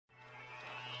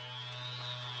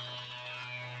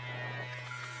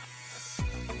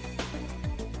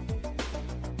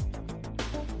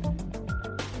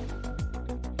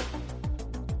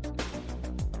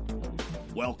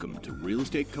Welcome to Real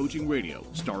Estate Coaching Radio,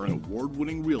 starring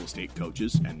award-winning real estate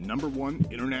coaches and #1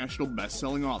 international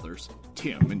best-selling authors,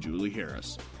 Tim and Julie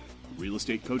Harris. Real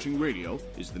Estate Coaching Radio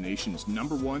is the nation's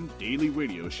 #1 daily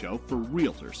radio show for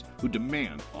realtors who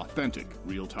demand authentic,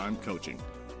 real-time coaching.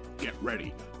 Get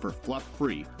ready for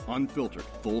fluff-free, unfiltered,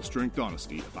 full-strength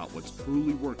honesty about what's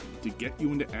truly working to get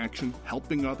you into action,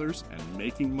 helping others, and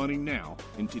making money now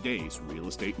in today's real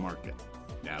estate market.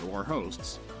 Now to our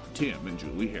hosts, Tim and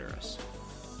Julie Harris.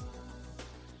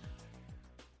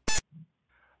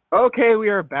 Okay, we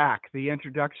are back. The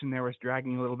introduction there was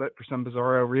dragging a little bit for some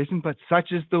bizarro reason, but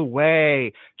such is the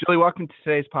way. Julie, welcome to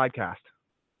today's podcast.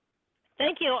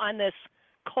 Thank you on this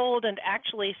cold and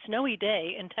actually snowy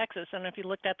day in Texas. I don't know if you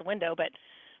looked out the window, but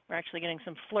we're actually getting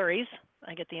some flurries.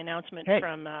 I get the announcement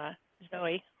from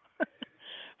Zoe.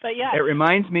 But yeah, it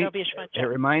reminds me. It'll be a fun show.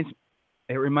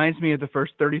 It reminds me of the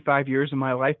first 35 years of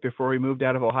my life before we moved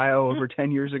out of Ohio over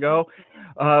 10 years ago,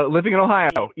 living in Ohio,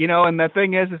 and the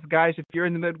thing is guys, if you're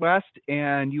in the Midwest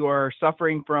and you are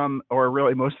suffering from, or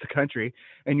really most of the country,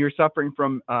 and you're suffering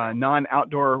from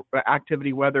non-outdoor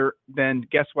activity weather, then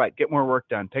guess what? Get more work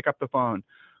done. Pick up the phone.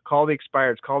 Call the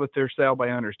expireds. Call the for sale by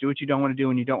owners. Do what you don't want to do,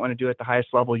 and you don't want to do it at the highest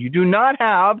level. You do not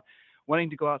have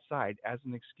wanting to go outside as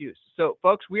an excuse. So,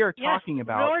 folks, we are talking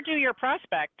about... Nor do your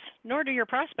prospects.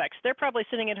 They're probably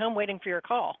sitting at home waiting for your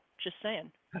call. Just saying.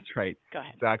 That's right. Go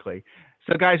ahead. Exactly.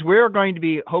 So, guys, we're going to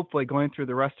be hopefully going through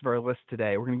the rest of our list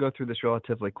today. We're going to go through this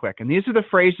relatively quick. And these are the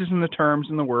phrases and the terms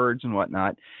and the words and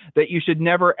whatnot that you should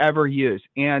never, ever use.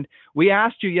 And we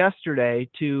asked you yesterday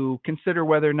to consider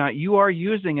whether or not you are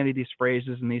using any of these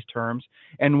phrases and these terms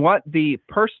and what the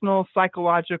personal,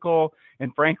 psychological,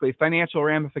 and frankly, financial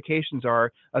ramifications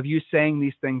are of you saying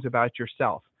these things about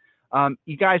yourself.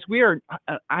 You guys,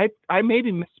 I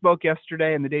maybe misspoke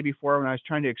yesterday and the day before when I was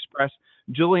trying to express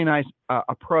Julie and I's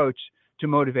approach to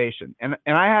motivation. And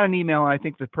I had an email, and I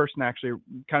think the person actually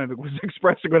kind of was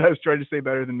expressing what I was trying to say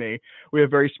better than me. We have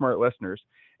very smart listeners.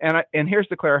 And here's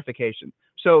the clarification.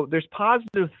 So there's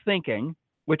positive thinking,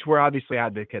 which we're obviously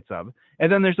advocates of.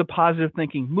 And then there's a positive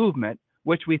thinking movement,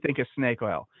 which we think is snake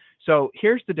oil. So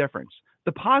here's the difference.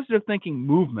 The positive thinking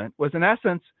movement was, in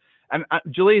essence, and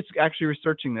Julie is actually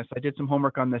researching this. I did some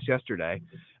homework on this yesterday,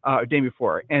 day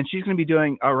before, and she's going to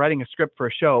be writing a script for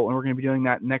a show, and we're going to be doing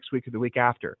that next week or the week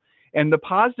after. And the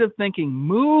positive thinking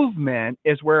movement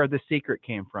is where the secret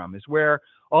came from, is where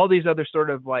all these other sort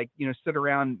of sit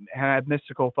around and have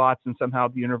mystical thoughts, and somehow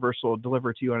the universe will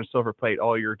deliver to you on a silver plate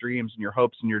all your dreams and your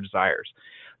hopes and your desires.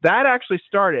 That actually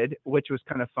started, which was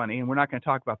kind of funny, and we're not going to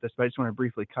talk about this, but I just want to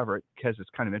briefly cover it because it's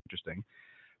kind of interesting.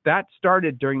 That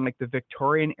started during the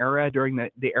Victorian era, during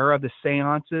the era of the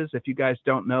seances. If you guys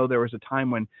don't know, there was a time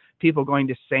when people going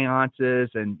to seances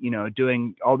and,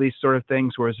 doing all these sort of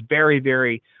things was very,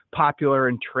 very popular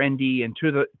and trendy, and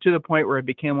to the point where it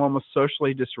became almost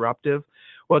socially disruptive.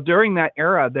 Well, during that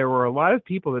era, there were a lot of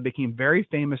people that became very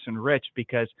famous and rich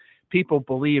because people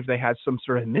believed they had some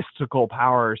sort of mystical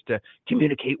powers to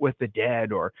communicate with the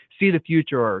dead or see the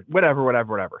future or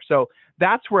whatever. So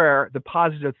that's where the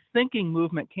positive thinking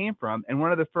movement came from. And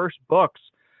one of the first books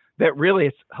that really,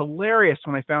 it's hilarious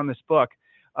when I found this book,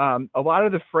 a lot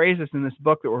of the phrases in this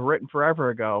book that were written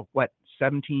forever ago,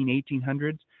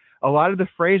 1800s, a lot of the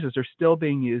phrases are still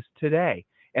being used today.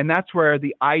 And that's where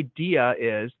the idea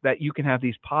is that you can have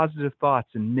these positive thoughts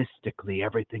and mystically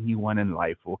everything you want in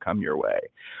life will come your way.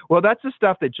 Well, that's the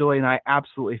stuff that Julie and I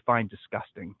absolutely find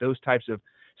disgusting, those types of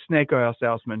snake oil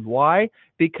salesmen. Why?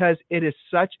 Because it has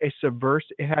such a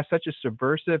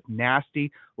subversive,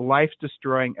 nasty,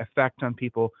 life-destroying effect on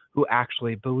people who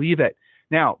actually believe it.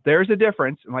 Now, there's a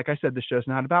difference, and like I said, the show's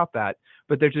not about that,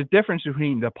 but there's a difference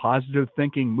between the positive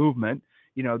thinking movement.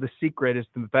 The Secret is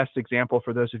the best example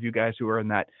for those of you guys who are in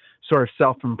that sort of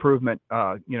self-improvement,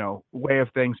 way of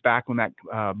things back when that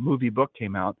movie book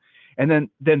came out. And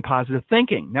then positive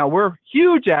thinking. Now, we're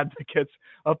huge advocates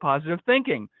of positive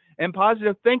thinking. And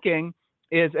positive thinking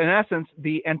is, in essence,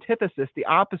 the antithesis, the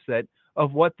opposite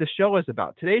of what the show is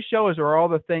about. Today's show are all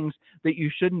the things that you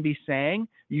shouldn't be saying,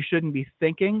 you shouldn't be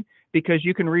thinking, because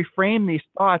you can reframe these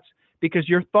thoughts, because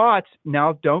your thoughts,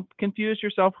 now don't confuse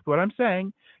yourself with what I'm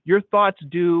saying, your thoughts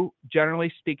do,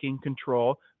 generally speaking,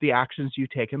 control the actions you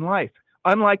take in life.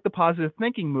 Unlike the positive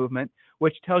thinking movement,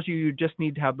 which tells you just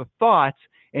need to have the thoughts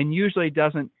and usually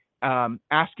doesn't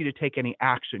ask you to take any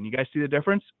action. You guys see the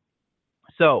difference?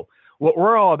 So what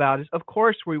we're all about is, of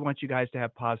course, we want you guys to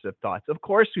have positive thoughts. Of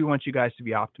course, we want you guys to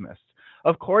be optimists.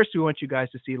 Of course, we want you guys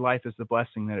to see life as the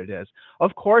blessing that it is.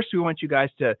 Of course, we want you guys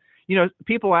to,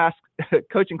 people ask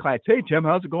coaching clients, hey, Tim,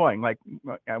 how's it going? Like,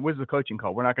 what is the coaching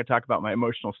call? We're not going to talk about my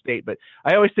emotional state, but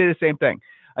I always say the same thing.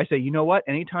 I say, you know what?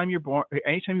 Anytime you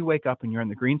wake up and you're on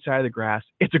the green side of the grass,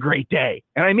 it's a great day.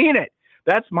 And I mean it.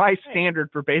 That's my standard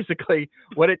for basically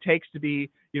what it takes to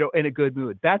be, in a good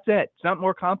mood. That's it. It's not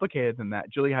more complicated than that.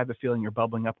 Julie, I have a feeling you're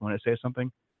bubbling up when I say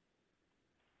something.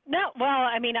 No, well,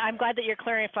 I mean, I'm glad that you're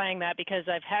clarifying that because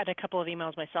I've had a couple of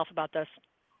emails myself about this.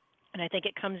 And I think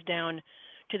it comes down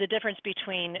to the difference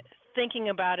between thinking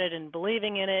about it and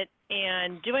believing in it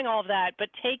and doing all of that, but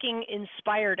taking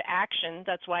inspired action.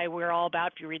 That's why we're all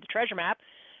about, if you read the treasure map,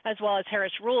 as well as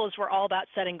Harris Rules, we're all about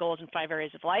setting goals in 5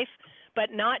 areas of life,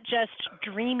 but not just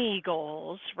dreamy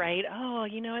goals, right? Oh,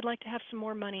 I'd like to have some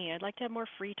more money. I'd like to have more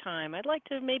free time. I'd like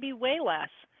to maybe weigh less.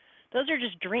 Those are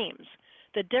just dreams.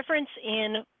 The difference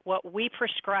in what we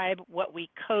prescribe, what we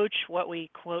coach, what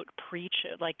we quote preach,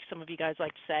 like some of you guys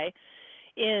like to say,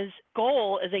 is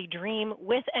goal is a dream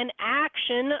with an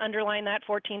action, underline that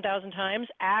 14,000 times,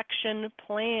 action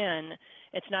plan.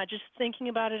 It's not just thinking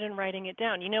about it and writing it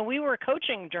down. We were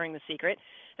coaching during The Secret,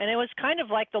 and it was kind of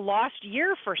like the lost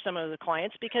year for some of the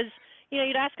clients because,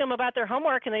 you'd ask them about their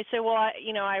homework, and they'd say, well,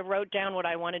 I wrote down what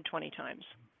I wanted 20 times.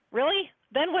 Really?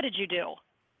 Then what did you do?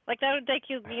 Like that would take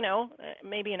you,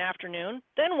 maybe an afternoon.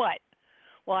 Then what?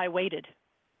 Well, I waited.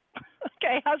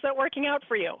 Okay, how's that working out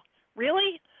for you?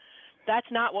 Really? That's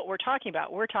not what we're talking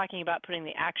about. We're talking about putting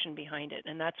the action behind it,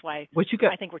 and that's why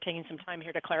I think we're taking some time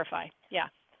here to clarify. Yeah.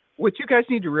 What you guys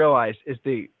need to realize is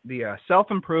the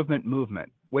self-improvement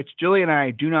movement, which Julie and I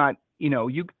do not,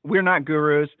 we're not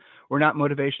gurus. We're not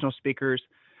motivational speakers.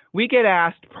 We get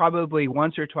asked probably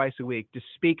once or twice a week to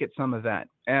speak at some event.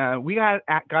 We got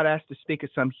asked to speak at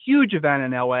some huge event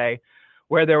in LA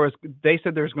where they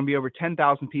said there was going to be over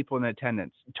 10,000 people in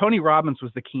attendance. Tony Robbins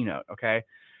was the keynote, okay?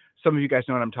 Some of you guys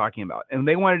know what I'm talking about. And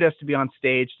they wanted us to be on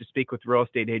stage to speak with real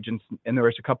estate agents, and there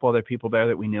was a couple other people there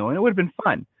that we knew, and it would have been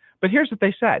fun. But here's what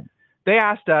they said. They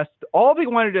asked us, all they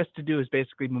wanted us to do is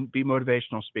basically be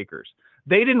motivational speakers.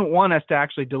 They didn't want us to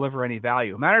actually deliver any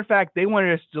value. Matter of fact, they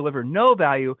wanted us to deliver no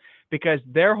value because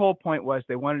their whole point was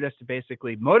they wanted us to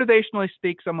basically motivationally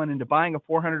speak someone into buying a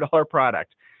 $400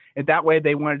 product. And that way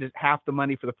they wanted half the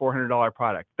money for the $400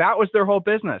 product. That was their whole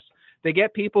business. They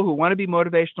get people who want to be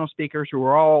motivational speakers who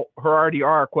already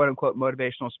are quote unquote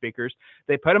motivational speakers.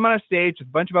 They put them on a stage with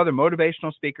a bunch of other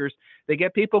motivational speakers. They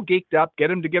get people geeked up, get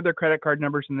them to give their credit card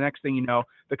numbers, and the next thing you know,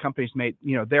 their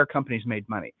company's made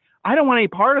money. I don't want any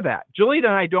part of that. Julie and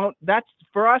I don't.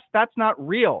 For us, that's not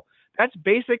real. That's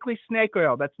basically snake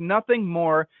oil. That's nothing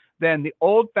more than the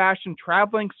old-fashioned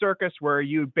traveling circus where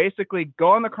you basically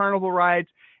go on the carnival rides,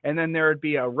 and then there would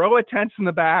be a row of tents in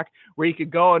the back where you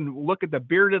could go and look at the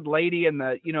bearded lady and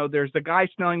there's the guy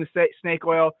smelling the snake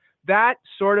oil. That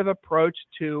sort of approach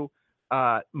to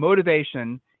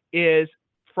motivation is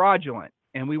fraudulent,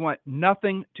 and we want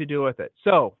nothing to do with it.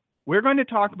 So we're going to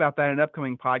talk about that in an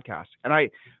upcoming podcast. And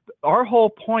our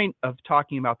whole point of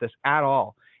talking about this at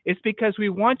all is because we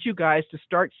want you guys to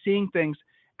start seeing things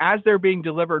as they're being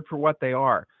delivered for what they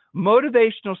are.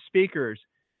 Motivational speakers,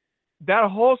 that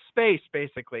whole space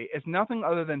basically is nothing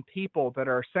other than people that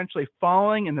are essentially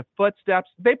following in the footsteps.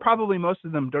 Most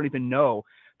of them don't even know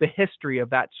the history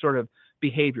of that sort of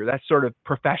behavior, that sort of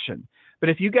profession. But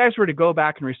if you guys were to go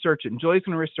back and research it, and Julie's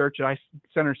going to research it, I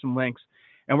sent her some links,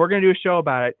 and we're going to do a show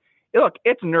about it. Look,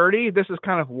 it's nerdy. This is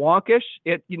kind of wonkish.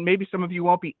 Maybe some of you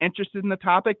won't be interested in the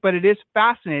topic, but it is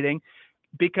fascinating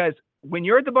because when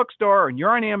you're at the bookstore and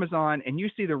you're on Amazon and you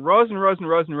see the rows and rows and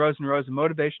rows and rows and rows of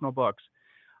motivational books,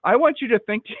 I want you to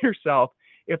think to yourself,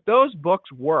 if those books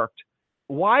worked,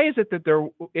 why is it that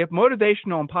if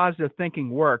motivational and positive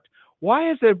thinking worked, why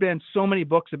has there been so many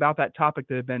books about that topic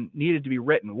that have been needed to be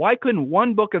written? Why couldn't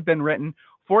one book have been written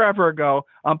forever ago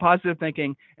on positive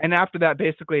thinking, and after that,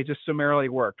 basically, it just summarily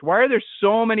worked? Why are there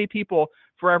so many people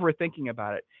forever thinking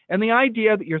about it? And the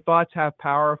idea that your thoughts have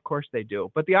power, of course they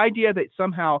do. But the idea that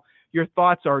somehow your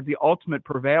thoughts are the ultimate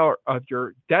purveyor of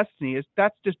your destiny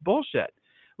that's just bullshit.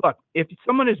 Look, if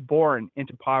someone is born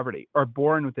into poverty or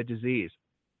born with a disease,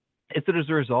 is it as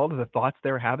a result of the thoughts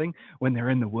they're having when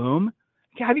they're in the womb?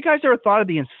 Have you guys ever thought of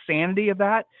the insanity of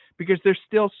that? Because there's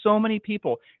still so many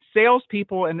people,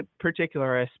 salespeople in particular,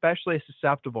 are especially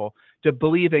susceptible to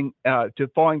believing, to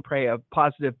falling prey of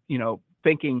positive,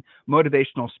 thinking,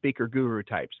 motivational speaker guru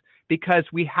types. Because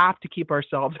we have to keep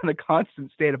ourselves in a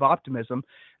constant state of optimism,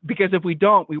 because if we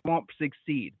don't, we won't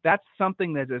succeed. That's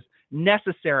something that is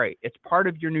necessary. It's part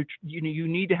of your you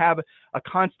need to have a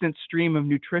constant stream of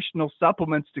nutritional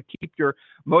supplements to keep your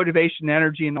motivation,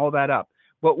 energy, and all that up.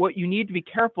 But what you need to be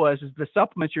careful is the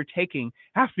supplements you're taking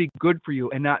have to be good for you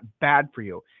and not bad for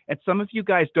you. And some of you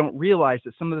guys don't realize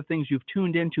that some of the things you've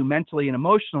tuned into mentally and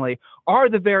emotionally are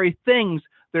the very things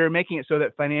that are making it so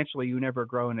that financially you never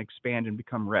grow and expand and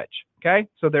become rich. Okay?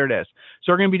 So there it is.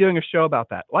 So we're going to be doing a show about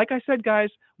that. Like I said, guys,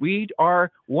 we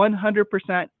are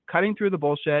 100% cutting through the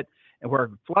bullshit, and we're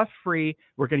fluff free.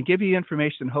 We're going to give you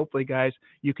information, hopefully, guys,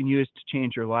 you can use to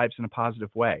change your lives in a positive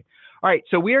way. All right,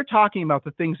 so we are talking about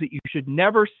the things that you should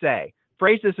never say,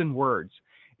 phrases and words.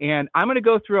 And I'm going to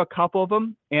go through a couple of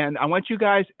them, and I want you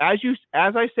guys, as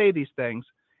I say these things,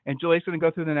 and Julie's going to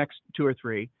go through the next 2 or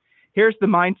 3, here's the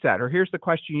mindset, or here's the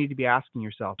question you need to be asking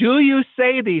yourself. Do you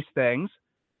say these things?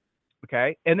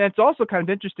 Okay, and that's also kind of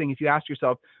interesting if you ask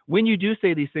yourself, when you do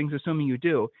say these things, assuming you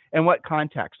do, in what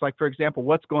context? Like, for example,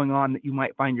 what's going on that you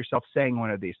might find yourself saying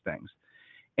one of these things?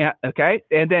 And, okay,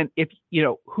 and then if, you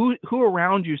know, who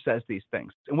around you says these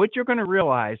things? And what you're going to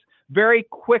realize very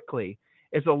quickly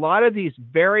is a lot of these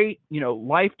very, you know,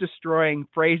 life-destroying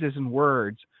phrases and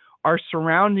words are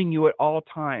surrounding you at all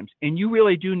times. And you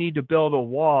really do need to build a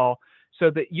wall so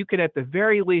that you can at the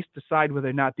very least decide whether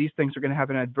or not these things are going to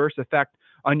have an adverse effect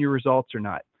on your results or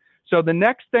not. So the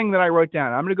next thing that I wrote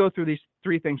down, I'm going to go through these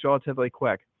 3 things relatively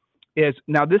quick, is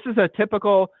now this is a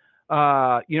typical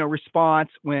response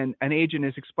when an agent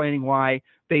is explaining why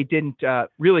they didn't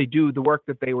really do the work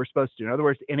that they were supposed to do. In other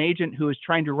words, an agent who is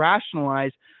trying to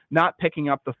rationalize not picking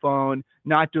up the phone,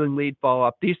 not doing lead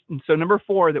follow-up. So number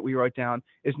 4 that we wrote down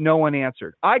is no one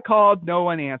answered. I called, no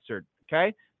one answered.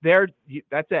 Okay,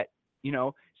 that's it. You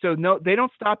know, so no, they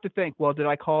don't stop to think, well, did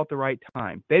I call at the right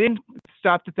time? They didn't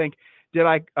stop to think, should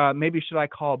I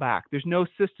call back? There's no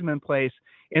system in place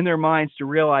in their minds to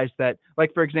realize that,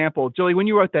 like, for example, Julie, when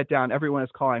you wrote that down, everyone is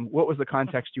calling, what was the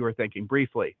context you were thinking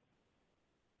briefly?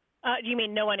 Do you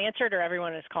mean no one answered or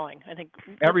everyone is calling? I think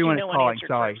everyone is calling,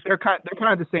 sorry. They're kind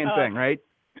of the same thing, right?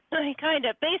 Kind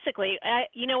of. Basically,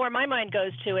 where my mind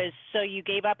goes to is, so you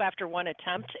gave up after one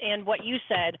attempt, and what you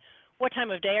said, what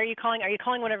time of day are you calling? Are you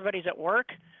calling when everybody's at work?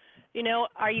 You know,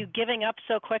 are you giving up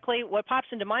so quickly? What pops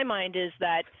into my mind is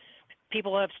that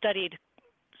people have studied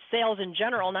sales in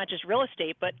general, not just real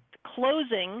estate, but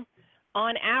closing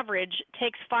on average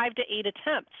takes 5 to 8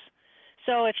 attempts.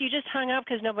 So if you just hung up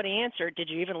because nobody answered, did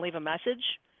you even leave a message?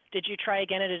 Did you try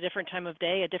again at a different time of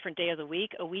day, a different day of the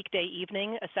week, a weekday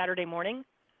evening, a Saturday morning?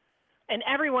 And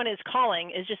everyone is calling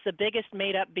is just the biggest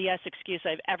made up BS excuse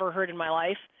I've ever heard in my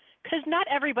life. Because not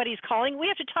everybody's calling. We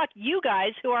have to talk you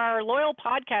guys who are our loyal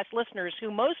podcast listeners who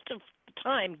most of the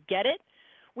time get it.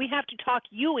 We have to talk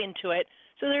you into it.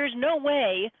 So there's no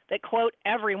way that, quote,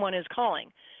 everyone is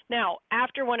calling. Now,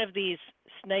 after one of these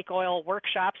snake oil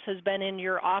workshops has been in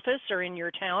your office or in your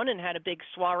town and had a big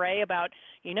soiree about,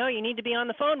 you need to be on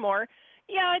the phone more,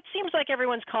 yeah, it seems like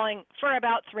everyone's calling for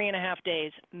about 3.5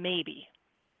 days, maybe.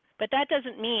 But that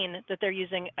doesn't mean that they're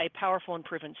using a powerful and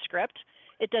proven script.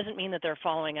 It doesn't mean that they're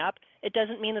following up. It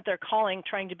doesn't mean that they're calling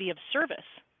trying to be of service.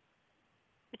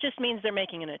 It just means they're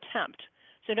making an attempt.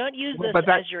 So don't use this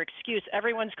as your excuse.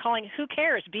 Everyone's calling. Who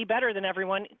cares? Be better than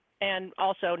everyone, and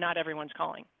also not everyone's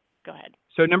calling. Go ahead.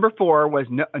 So number 4 was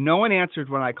no one answered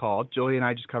when I called. Julie and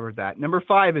I just covered that. Number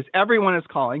 5 is everyone is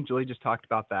calling. Julie just talked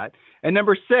about that. And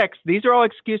number 6, these are all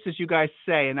excuses you guys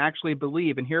say and actually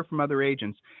believe and hear from other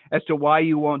agents as to why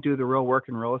you won't do the real work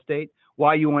in real estate,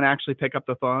 why you won't actually pick up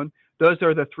the phone. Those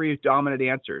are the 3 dominant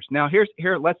answers. Now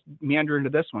let's meander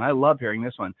into this one. I love hearing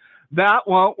this one. That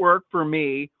won't work for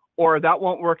me, or that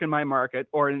won't work in my market,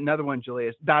 or another one, Julie,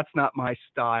 is that's not my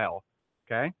style.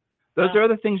 Okay? Those are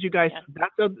the things you guys,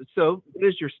 so what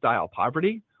is your style?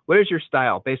 Poverty? What is your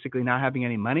style? Basically not having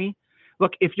any money?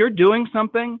 Look, if you're doing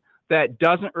something that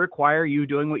doesn't require you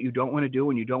doing what you don't want to do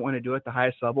when you don't want to do it at the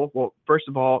highest level, well, first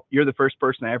of all, you're the first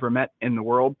person I ever met in the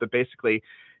world that basically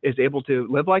is able to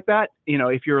live like that. You know,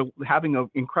 if you're having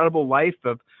an incredible life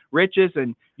of riches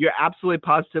and you're absolutely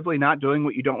positively not doing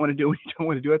what you don't want to do when you don't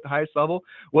want to do it at the highest level,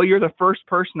 well, you're the first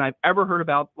person I've ever heard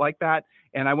about like that.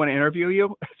 And I want to interview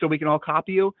you so we can all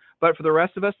copy you. But for the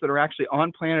rest of us that are actually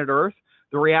on planet Earth,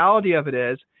 the reality of it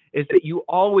is that you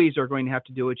always are going to have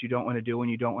to do what you don't want to do when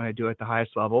you don't want to do it at the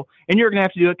highest level. And you're going to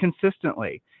have to do it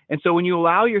consistently. And so when you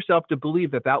allow yourself to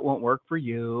believe that that won't work for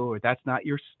you, or that's not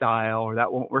your style, or that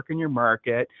won't work in your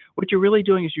market, what you're really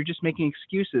doing is you're just making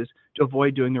excuses to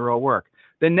avoid doing the real work.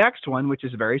 The next one, which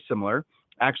is very similar,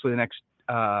 actually the next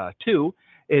 2,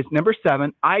 is number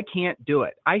 7, I can't do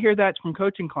it. I hear that from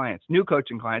coaching clients, new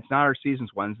coaching clients, not our seasoned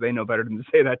ones. They know better than to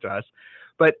say that to us.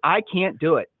 But I can't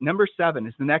do it. Number 7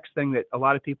 is the next thing that a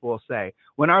lot of people will say.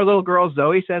 When our little girl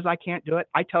Zoe says I can't do it,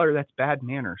 I tell her that's bad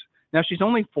manners. Now, she's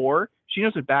only 4. She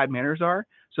knows what bad manners are.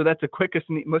 So that's the quickest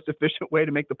and most efficient way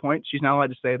to make the point. She's not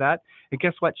allowed to say that. And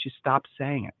guess what? She stopped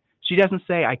saying it. She doesn't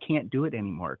say, I can't do it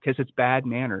anymore, because it's bad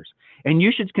manners. And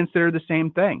you should consider the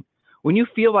same thing. When you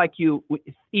feel like you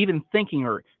even thinking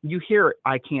or you hear,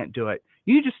 I can't do it,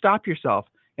 you just stop yourself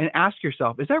and ask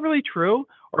yourself, is that really true?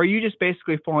 Or are you just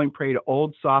basically falling prey to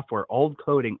old software, old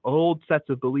coding, old sets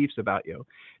of beliefs about you?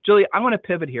 Julie, I want to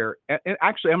pivot here. And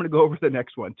actually, I'm going to go over the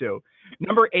next one too.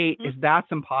 Number 8 is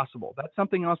that's impossible. That's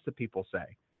something else that people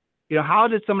say. You know, how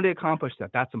did somebody accomplish that?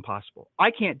 That's impossible.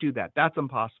 I can't do that. That's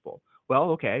impossible.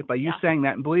 Well, okay, by you saying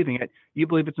that and believing it, you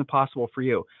believe it's impossible for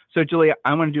you. So, Julie,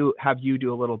 I want to have you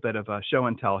do a little bit of a show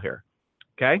and tell here.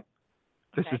 Okay?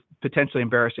 This is potentially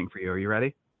embarrassing for you. Are you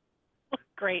ready?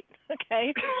 Great.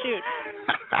 Okay. Shoot.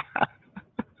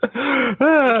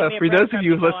 For those of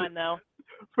you who listen,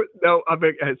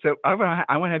 I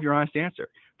want to have your honest answer.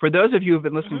 For those of you who've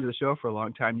been listening to the show for a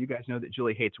long time, you guys know that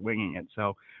Julie hates winging it.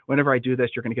 So whenever I do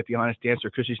this, you're going to get the honest answer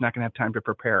because she's not going to have time to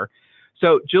prepare.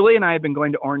 So Julie and I have been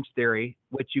going to Orange Theory,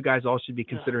 which you guys all should be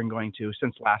considering going to,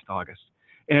 since last August.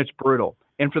 And it's brutal.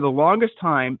 And for the longest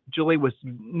time, Julie was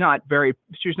not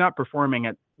performing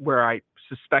at where I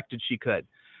suspected she could.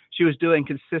 She was doing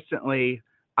consistently,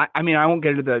 I mean, I won't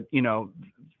get into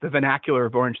the vernacular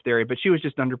of Orange Theory, but she was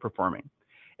just underperforming.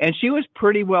 And she was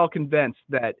pretty well convinced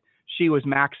that she was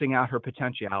maxing out her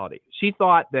potentiality. She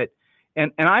thought that,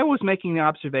 and I was making the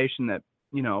observation that,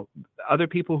 other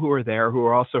people who were there, who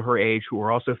were also her age, who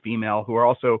were also female, who were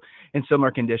also in similar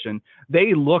condition,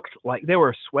 they looked like they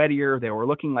were sweatier. They were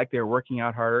looking like they were working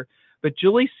out harder. But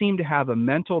Julie seemed to have a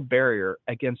mental barrier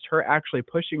against her actually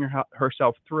pushing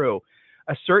herself through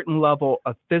a certain level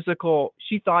of physical.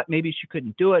 She thought maybe she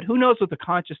couldn't do it. Who knows what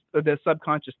the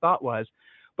subconscious thought was?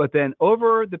 But then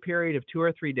over the period of 2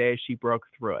 or 3 days, she broke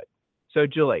through it. So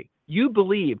Julie, you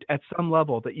believed at some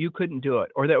level that you couldn't do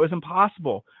it, or that it was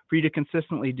impossible for you to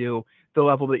consistently do the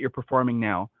level that you're performing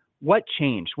now. What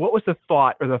changed? What was the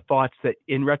thought or the thoughts that,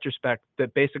 in retrospect,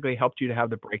 that basically helped you to have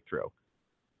the breakthrough?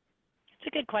 It's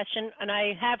a good question, and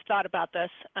I have thought about this.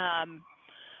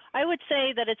 I would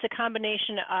say that it's a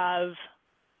combination of,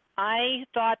 I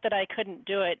thought that I couldn't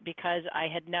do it because I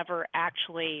had never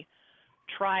actually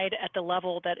tried at the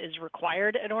level that is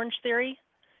required at Orange Theory,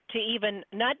 to even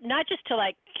not just to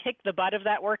like kick the butt of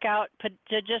that workout, but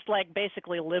to just like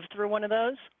basically live through one of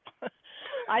those.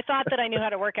 I thought that I knew how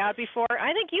to work out before.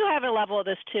 I think you have a level of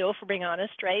this too, if we're being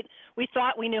honest, right? We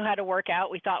thought we knew how to work out.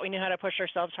 We thought we knew how to push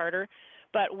ourselves harder.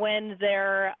 But when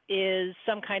there is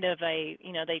some kind of they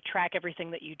track everything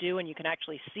that you do, and you can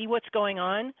actually see what's going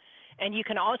on, and you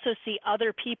can also see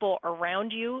other people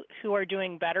around you who are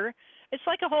doing better, it's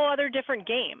like a whole other different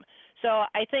game. So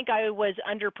I think I was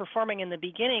underperforming in the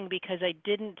beginning because I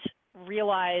didn't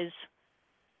realize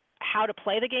how to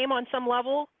play the game on some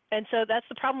level. And so that's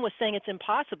the problem with saying it's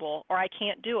impossible or I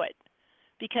can't do it,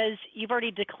 because you've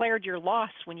already declared your loss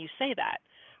when you say that,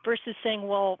 versus saying,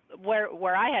 well,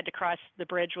 where I had to cross the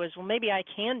bridge was, well, maybe I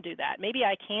can do that. Maybe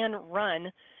I can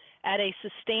run at a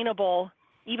sustainable,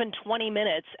 even 20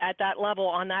 minutes at that level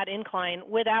on that incline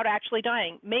without actually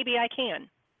dying. Maybe I can.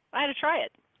 I had to try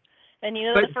it. And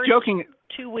the first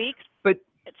 2 weeks, it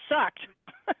sucked.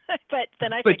 but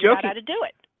then I figured out how to do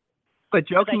it. But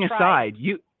joking aside,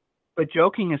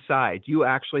 you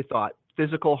actually thought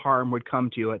physical harm would come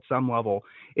to you at some level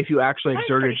if you actually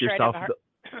exerted yourself.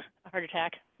 A heart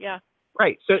attack, yeah.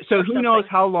 Right. So who knows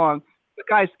how long? But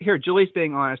guys, here, Julie's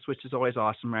being honest, which is always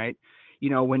awesome, right?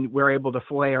 When we're able to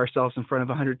fillet ourselves in front of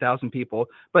 100,000 people.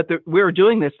 But we're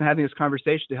doing this and having this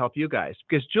conversation to help you guys.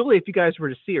 Because Julie, if you guys were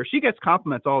to see her, she gets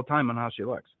compliments all the time on how she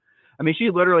looks. I mean, she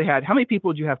literally had, how many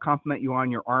people did you have compliment you on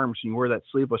your arms when you wore that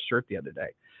sleeveless shirt the other day?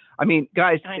 I mean,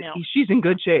 guys, she's in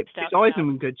good shape. She's always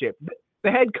in good shape.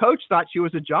 The head coach thought she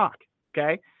was a jock,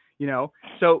 okay?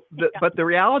 But the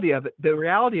reality of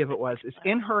it was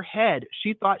in her head,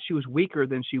 she thought she was weaker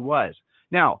than she was.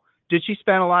 Now, did she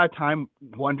spend a lot of time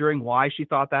wondering why she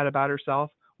thought that about herself?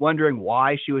 Wondering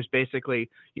why she was basically,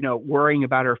 worrying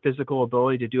about her physical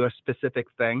ability to do a specific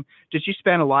thing? Did she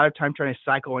spend a lot of time trying to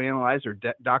psychoanalyze or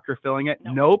doctor filling it?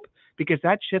 Nope, because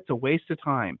that shit's a waste of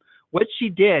time. What she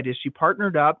did is she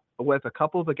partnered up with a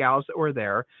couple of the gals that were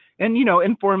there, and,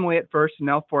 informally at first, and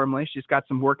now formally, she's got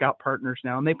some workout partners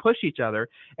now, and they push each other,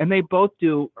 and they both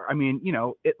do. I mean,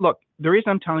 look, the reason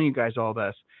I'm telling you guys all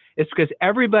this is because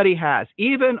everybody has,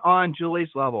 even on Julie's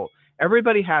level,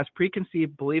 everybody has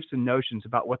preconceived beliefs and notions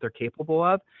about what they're capable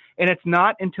of. And it's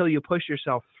not until you push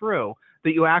yourself through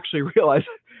that you actually realize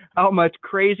how much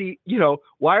crazy,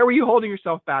 why were you holding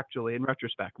yourself back, Julie, in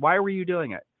retrospect? Why were you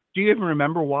doing it? Do you even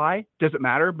remember why? Does it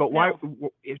matter? But why?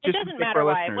 It doesn't matter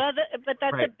why. Well, but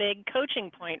that's right. a big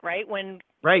coaching point, right? When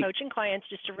right. coaching clients,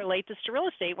 just to relate this to real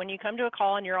estate, when you come to a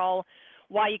call and you're all,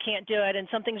 why you can't do it and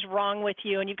something's wrong with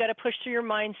you and you've got to push through your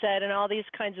mindset and all these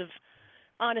kinds of,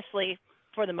 honestly,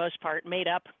 for the most part, made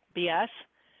up BS.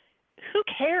 Who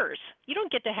cares? You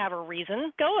don't get to have a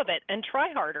reason. Go with it and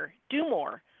try harder. Do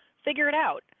more. Figure it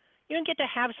out. You don't get to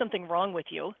have something wrong with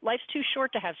you. Life's too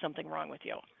short to have something wrong with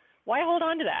you. Why hold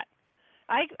on to that?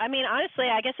 I mean, honestly,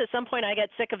 I guess at some point I get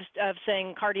sick of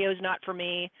saying cardio is not for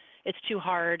me. It's too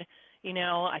hard. You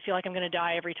know, I feel like I'm going to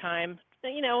die every time.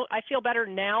 You know, I feel better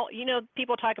now. You know,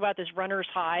 people talk about this runner's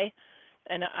high,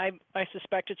 and I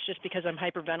suspect it's just because I'm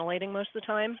hyperventilating most of the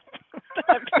time.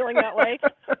 I'm feeling that way.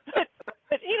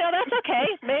 But, you know, that's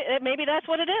okay. Maybe that's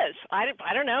what it is. I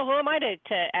don't know. Who am I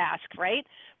to ask, right?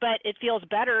 But it feels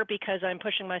better because I'm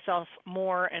pushing myself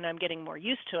more and I'm getting more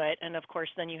used to it. And, of course,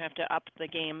 then you have to up the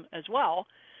game as well.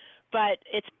 But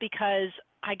it's because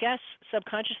I guess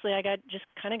subconsciously I just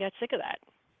kind of got sick of that.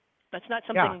 That's not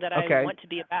something that I want to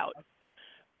be about.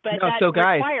 But that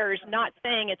requires not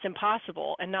saying it's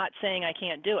impossible and not saying I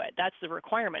can't do it. That's the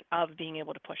requirement of being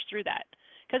able to push through that.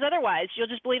 Because otherwise, you'll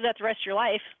just believe that the rest of your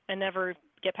life and never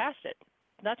get past it.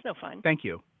 That's no fun. Thank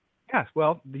you. Yes,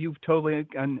 well, you've totally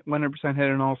 100%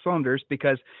 hit on all cylinders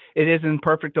because it is in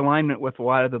perfect alignment with a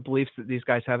lot of the beliefs that these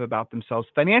guys have about themselves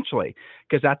financially,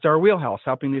 because that's our wheelhouse,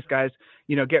 helping these guys,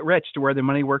 you know, get rich to where their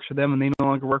money works for them and they no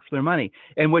longer work for their money.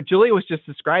 And what Julie was just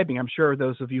describing, I'm sure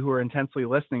those of you who are intensely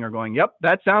listening are going, yep,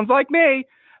 that sounds like me. I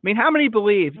mean, how many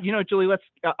believe, you know, Julie,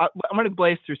 I'm going to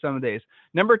blaze through some of these.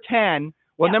 Number 10,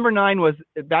 number 9 was,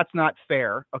 that's not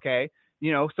fair. Okay.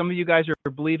 You know, some of you guys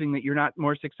are believing that you're not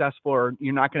more successful or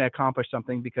you're not going to accomplish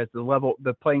something because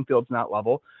the playing field's not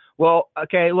level. Well,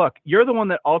 okay, look, you're the one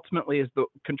that ultimately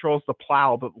controls the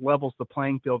plow, but levels the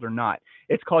playing field or not.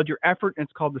 It's called your effort and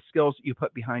it's called the skills that you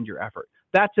put behind your effort.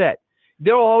 That's it.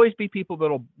 There will always be people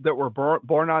that were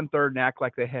born on third and act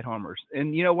like they hit homers.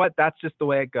 And you know what? That's just the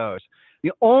way it goes.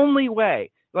 The only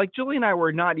way, like Julie and I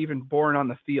were not even born on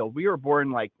the field. We were born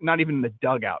like not even in the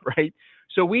dugout, right?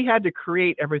 So we had to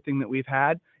create everything that we've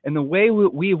had. And the way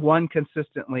we've won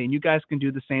consistently, and you guys can do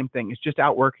the same thing, is just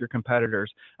outwork your competitors.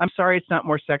 I'm sorry it's not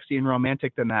more sexy and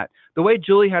romantic than that. The way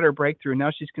Julie had her breakthrough,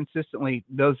 now she's consistently,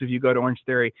 those of you go to Orange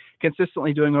Theory,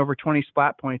 consistently doing over 20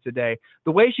 splat points a day.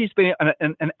 The way she's been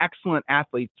an excellent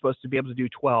athlete, supposed to be able to do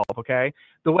 12, okay?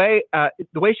 The way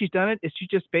she's done it is she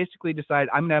just basically decided,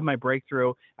 I'm going to have my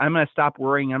breakthrough. I'm going to stop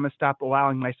worrying. I'm going to stop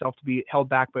allowing myself to be held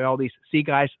back by all these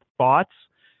guys' thoughts.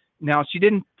 Now, she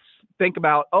didn't think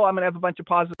about, oh, I'm going to have a bunch of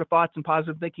positive thoughts and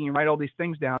positive thinking and write all these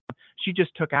things down. She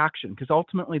just took action because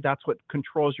ultimately that's what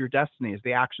controls your destiny, is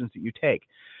the actions that you take.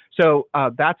 So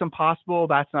that's impossible.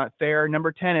 That's not fair.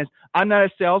 Number 10 is, I'm not a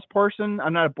salesperson.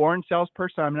 I'm not a born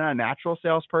salesperson. I'm not a natural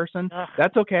salesperson. Ugh,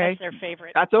 that's okay. That's their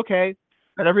favorite. That's okay.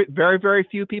 But very, very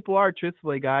few people are,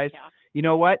 truthfully, guys. Yeah. You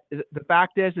know what? The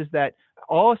fact is that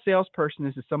all a salesperson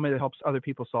is somebody that helps other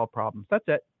people solve problems. That's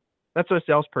it. That's what a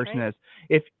salesperson is.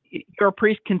 If your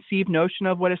preconceived notion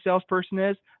of what a salesperson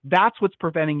is, that's what's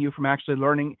preventing you from actually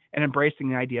learning and embracing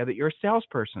the idea that you're a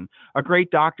salesperson. A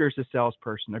great doctor is a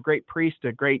salesperson. A great priest,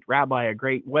 a great rabbi, a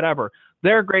great whatever.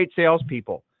 They're great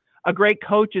salespeople. A great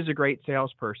coach is a great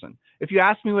salesperson. If you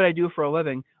ask me what I do for a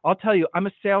living, I'll tell you I'm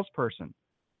a salesperson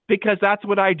because that's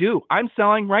what I do. I'm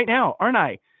selling right now, aren't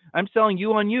I? I'm selling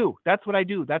you on you. That's what I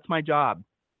do. That's my job.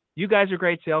 You guys are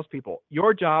great salespeople.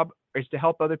 Your job is to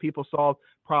help other people solve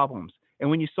problems. And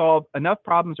when you solve enough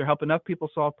problems or help enough people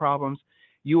solve problems,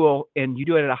 you will, and you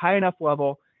do it at a high enough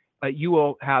level, you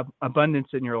will have abundance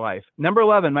in your life. Number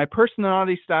 11, my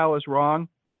personality style is wrong.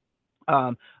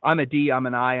 I'm a D, I'm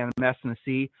an I, I'm an S, and a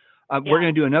C. We're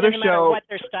going to do another show. No matter what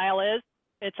their style is,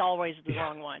 it's always the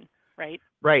wrong one, right?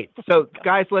 Right. So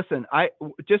guys, listen,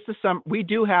 we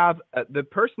do have the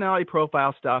personality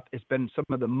profile stuff has been some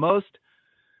of the most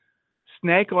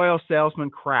snake oil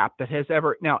salesman crap that has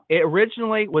ever. Now, it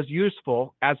originally was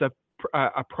useful as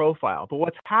a profile, but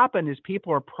what's happened is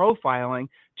people are profiling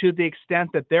to the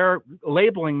extent that they're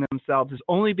labeling themselves as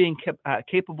only being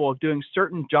capable of doing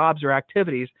certain jobs or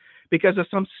activities because of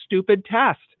some stupid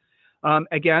test.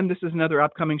 Again, this is another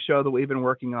upcoming show that we've been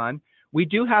working on. We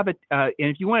do have it, and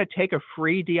if you want to take a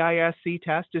free DISC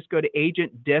test, just go to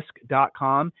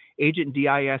agentdisc.com,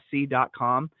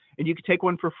 agentdisc.com. And you can take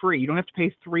one for free. You don't have to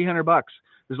pay $300.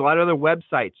 There's a lot of other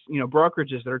websites,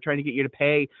 brokerages that are trying to get you to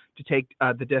pay to take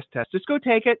the DISC test. Just go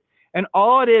take it. And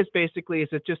all it is basically is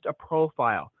it's just a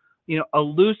profile. a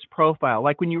loose profile.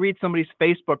 Like when you read somebody's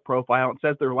Facebook profile, it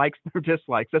says their likes and their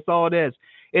dislikes. That's all it is.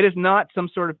 It is not some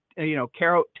sort of,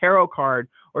 tarot card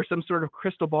or some sort of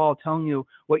crystal ball telling you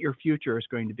what your future is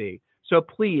going to be. So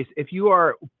please, if you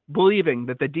are believing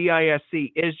that the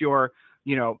DISC is your,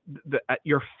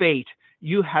 your fate,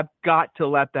 you have got to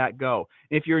let that go.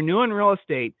 If you're new in real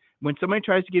estate, when somebody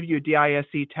tries to give you a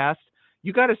DISC test,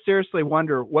 you got to seriously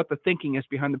wonder what the thinking is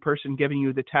behind the person giving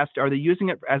you the test. Are they using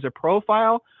it as a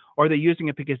profile, or are they using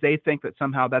it because they think that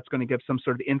somehow that's going to give some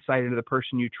sort of insight into the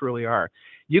person you truly are?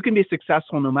 You can be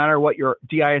successful no matter what your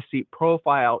DISC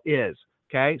profile is,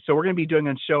 okay? So we're going to be doing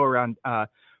a show around,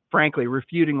 frankly,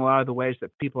 refuting a lot of the ways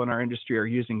that people in our industry are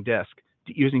using DISC.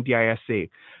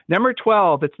 Number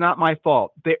 12, it's not my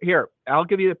fault. Here, I'll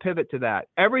give you the pivot to that.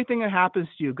 Everything that happens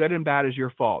to you, good and bad, is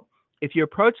your fault. If you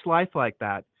approach life like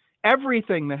that,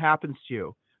 everything that happens to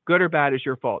you, good or bad, is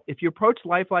your fault. If you approach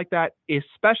life like that,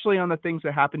 especially on the things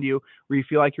that happen to you where you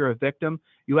feel like you're a victim,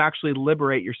 you actually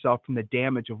liberate yourself from the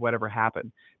damage of whatever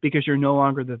happened because you're no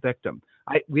longer the victim.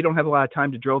 We don't have a lot of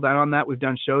time to drill down on that. We've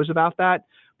done shows about that,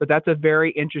 but that's a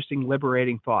very interesting,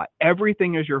 liberating thought.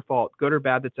 Everything is your fault, good or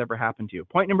bad, that's ever happened to you.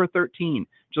 Point number 13.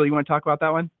 Julie, you want to talk about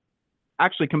that one?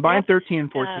 Actually, combine 13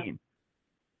 and 14.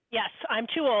 Yes, I'm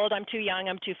too old, I'm too young,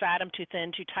 I'm too fat, I'm too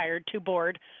thin, too tired, too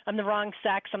bored. I'm the wrong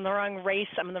sex, I'm the wrong race,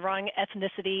 I'm in the wrong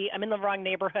ethnicity, I'm in the wrong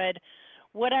neighborhood.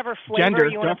 Whatever flavor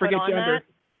you want to put on that.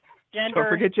 Gender. Don't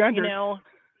forget gender.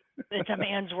 It's a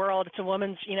man's world. It's a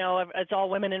woman's, it's all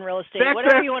women in real estate. Sexist.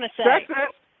 Whatever you want to say.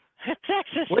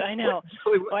 Sexist, I know.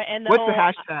 What's the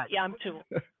hashtag? Yeah, I'm too.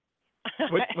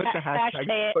 What's the hashtag?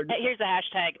 Here's a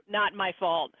hashtag, not my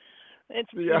fault. It's,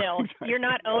 exactly. You're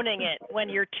not owning it when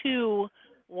you're too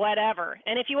whatever.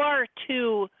 And if you are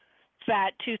too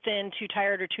fat, too thin, too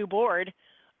tired, or too bored,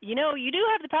 you do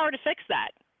have the power to fix that.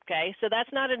 Okay, so that's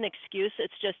not an excuse.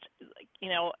 It's just,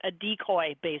 a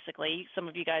decoy, basically. Some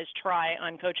of you guys try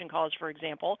on coaching calls, for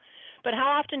example. But how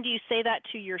often do you say that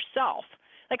to yourself?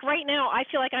 Like right now, I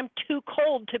feel like I'm too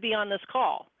cold to be on this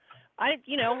call.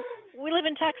 We live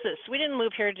in Texas. We didn't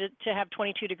move here to have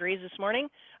 22 degrees this morning.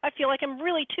 I feel like I'm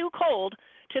really too cold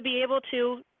to be able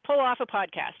to pull off a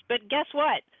podcast. But guess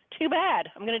what? Too bad.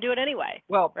 I'm going to do it anyway.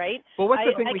 Well, right? Well, what's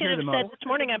the thing we hear the most? I could have said this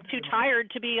morning I'm too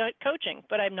tired to be coaching,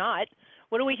 but I'm not.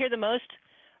 What do we hear the most?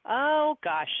 Oh,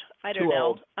 gosh. I don't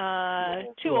know.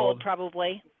 Too old,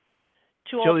 probably.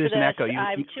 Too old for this.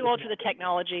 I'm too old for the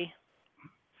technology.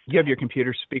 You have your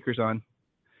computer speakers on.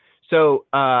 So,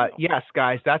 yes,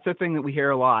 guys, that's the thing that we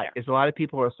hear a lot, is a lot of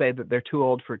people will say that they're too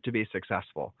old to be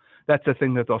successful. That's the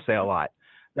thing that they'll say a lot.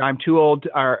 I'm too old,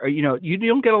 or, you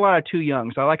don't get a lot of too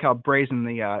youngs. I like how brazen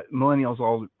the millennials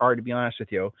all are, to be honest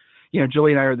with you.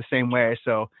 Julie and I are the same way,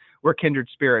 so we're kindred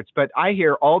spirits. But I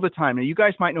hear all the time, and you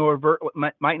guys might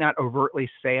not overtly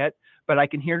say it, but I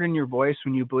can hear it in your voice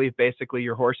when you believe basically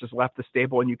your horse has left the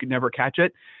stable and you could never catch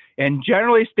it. And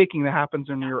generally speaking, that happens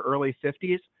in your early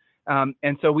 50s.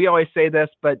 And so we always say this,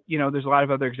 but there's a lot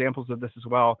of other examples of this as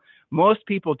well. Most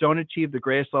people don't achieve the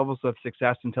greatest levels of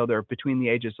success until they're between the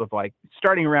ages of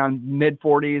starting around mid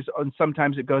 40s, and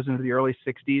sometimes it goes into the early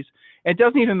 60s. It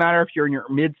doesn't even matter if you're in your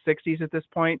mid 60s at this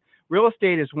point. Real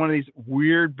estate is one of these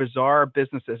weird, bizarre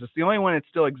businesses. It's the only one that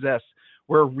still exists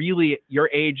where really your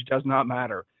age does not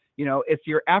matter. It's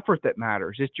your effort that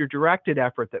matters. It's your directed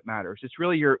effort that matters. It's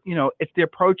really it's the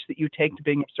approach that you take to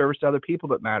being of service to other people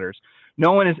that matters.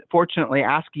 No one is fortunately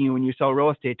asking you when you sell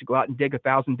real estate to go out and dig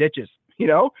 1,000 ditches.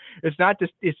 It's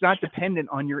not dependent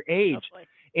on your age.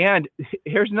 And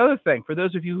here's another thing. For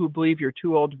those of you who believe you're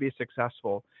too old to be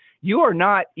successful, you are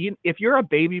not. If you're a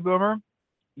baby boomer,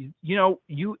 and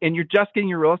you're just getting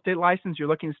your real estate license, you're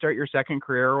looking to start your second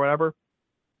career or whatever.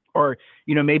 Or,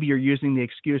 maybe you're using the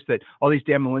excuse that all these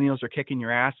damn millennials are kicking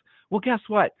your ass. Well, guess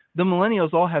what? The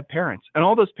millennials all have parents, and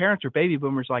all those parents are baby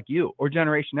boomers like you, or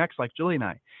Generation X like Julie and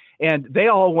I. And they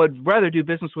all would rather do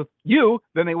business with you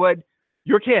than they would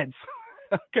your kids.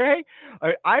 Okay?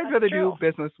 I'd rather do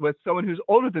business with someone who's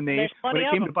older than me when it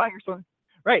came to buying something.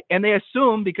 Right. And they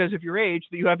assume because of your age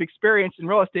that you have experience in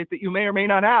real estate that you may or may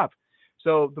not have.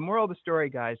 So the moral of the story,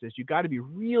 guys, is you got to be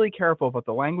really careful about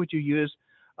the language you use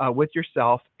with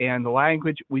yourself and the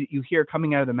language you hear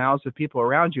coming out of the mouths of people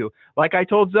around you. Like I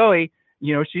told Zoe,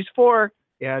 she's 4,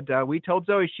 and we told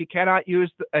Zoe she cannot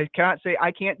say,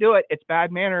 I can't do it. It's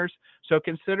bad manners. So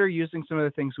consider using some of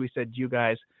the things we said you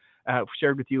guys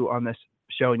shared with you on this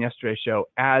show and yesterday's show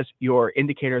as your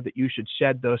indicator that you should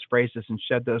shed those phrases and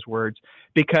shed those words,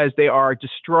 because they are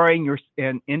destroying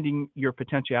and ending your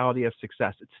potentiality of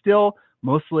success. It's still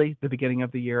mostly the beginning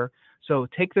of the year. So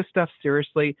take this stuff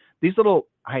seriously. These little,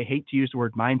 I hate to use the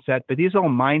word mindset, but these little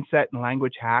mindset and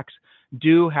language hacks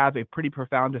do have a pretty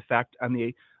profound effect on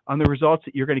the results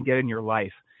that you're going to get in your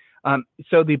life.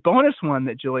 So the bonus one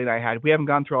that Julie and I had, we haven't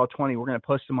gone through all 20. We're going to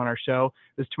post them on our show.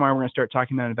 Tomorrow we're going to start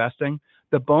talking about investing.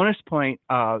 The bonus point,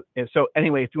 so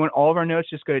anyway, if you want all of our notes,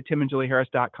 just go to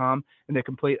timandjulieharris.com and the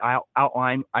complete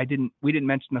outline. We didn't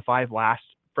mention the 5 last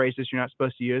phrases you're not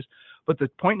supposed to use, but the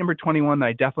point number 21 that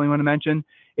I definitely want to mention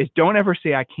is don't ever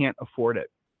say, I can't afford it.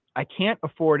 I can't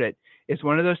afford it is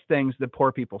one of those things that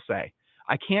poor people say.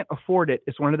 I can't afford it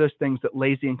is one of those things that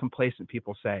lazy and complacent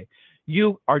people say.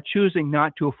 You are choosing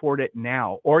not to afford it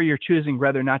now, or you're choosing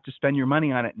rather not to spend your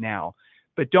money on it now.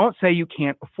 But don't say you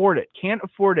can't afford it. Can't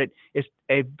afford it is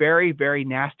a very, very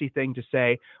nasty thing to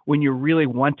say when you're really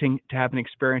wanting to have an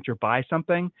experience or buy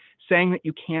something. Saying that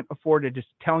you can't afford it is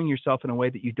telling yourself in a way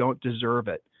that you don't deserve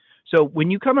it. So when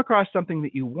you come across something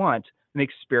that you want, an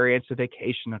experience, a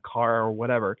vacation, a car, or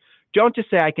whatever, don't just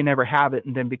say I can never have it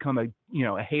and then become a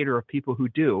hater of people who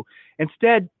do.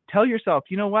 Instead, tell yourself,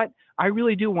 you know what? I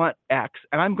really do want X,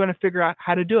 and I'm going to figure out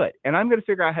how to do it. And I'm going to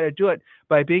figure out how to do it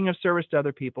by being of service to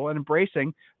other people and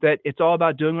embracing that it's all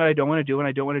about doing what I don't want to do, and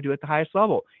I don't want to do it at the highest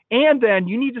level. And then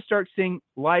you need to start seeing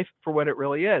life for what it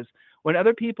really is. When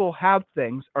other people have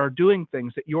things or doing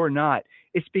things that you're not,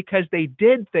 it's because they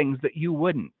did things that you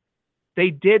wouldn't.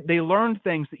 They learned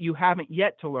things that you haven't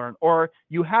yet to learn, or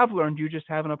you have learned, you just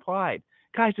haven't applied.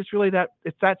 Guys, it's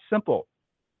that simple.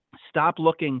 Stop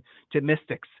looking to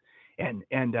mystics and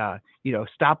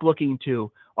stop looking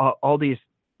to all these,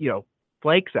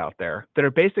 flakes out there that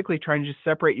are basically trying to just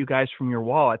separate you guys from your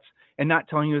wallets and not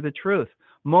telling you the truth.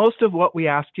 Most of what we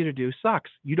ask you to do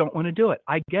sucks. You don't want to do it.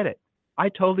 I get it. I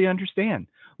totally understand.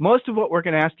 Most of what we're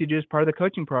going to ask you to do as part of the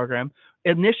coaching program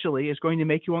initially is going to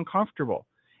make you uncomfortable.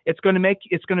 It's going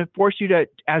to force you to,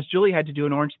 as Julie had to do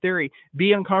in Orange Theory,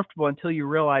 be uncomfortable until you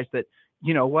realize that,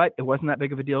 you know what, it wasn't that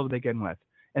big of a deal to begin with.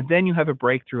 And then you have a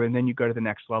breakthrough, and then you go to the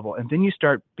next level, and then you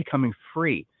start becoming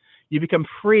free. You become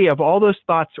free of all those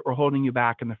thoughts that were holding you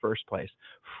back in the first place,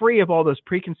 free of all those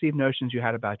preconceived notions you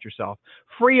had about yourself,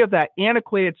 free of that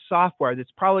antiquated software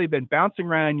that's probably been bouncing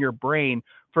around in your brain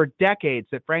for decades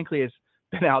that frankly has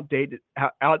been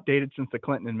outdated since the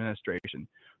Clinton administration,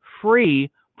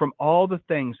 free from all the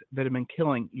things that have been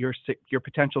killing your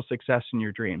potential success and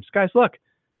your dreams. Guys, look,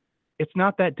 it's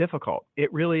not that difficult.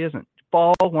 It really isn't.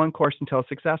 Follow one course until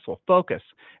successful. Focus.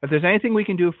 If there's anything we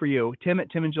can do for you,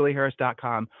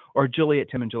 tim@timandjulieharris.com or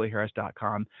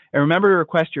julie@timandjulieharris.com. And remember to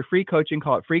request your free coaching.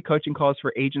 Call it free coaching calls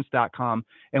for agents.com.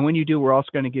 And when you do, we're also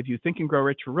going to give you Think and Grow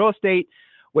Rich for Real Estate,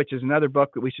 which is another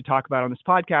book that we should talk about on this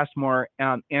podcast more,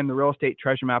 and the Real Estate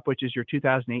Treasure Map, which is your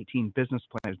 2018 business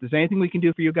plan. If there's anything we can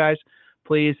do for you guys,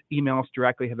 please email us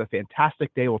directly. Have a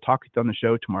fantastic day. We'll talk to you on the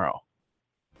show tomorrow.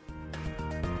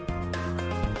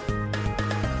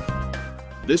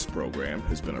 This program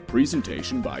has been a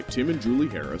presentation by Tim and Julie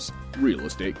Harris, Real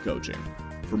Estate Coaching.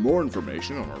 For more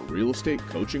information on our real estate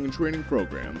coaching and training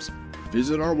programs,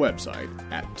 visit our website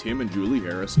at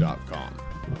timandjulieharris.com.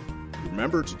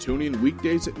 Remember to tune in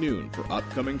weekdays at noon for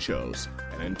upcoming shows.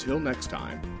 And until next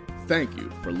time, thank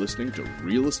you for listening to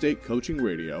Real Estate Coaching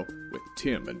Radio with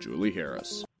Tim and Julie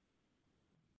Harris.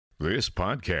 This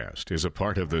podcast is a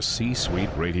part of the C-Suite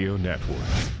Radio Network.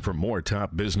 For more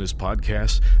top business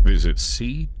podcasts, visit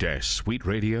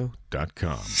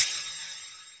c-suiteradio.com.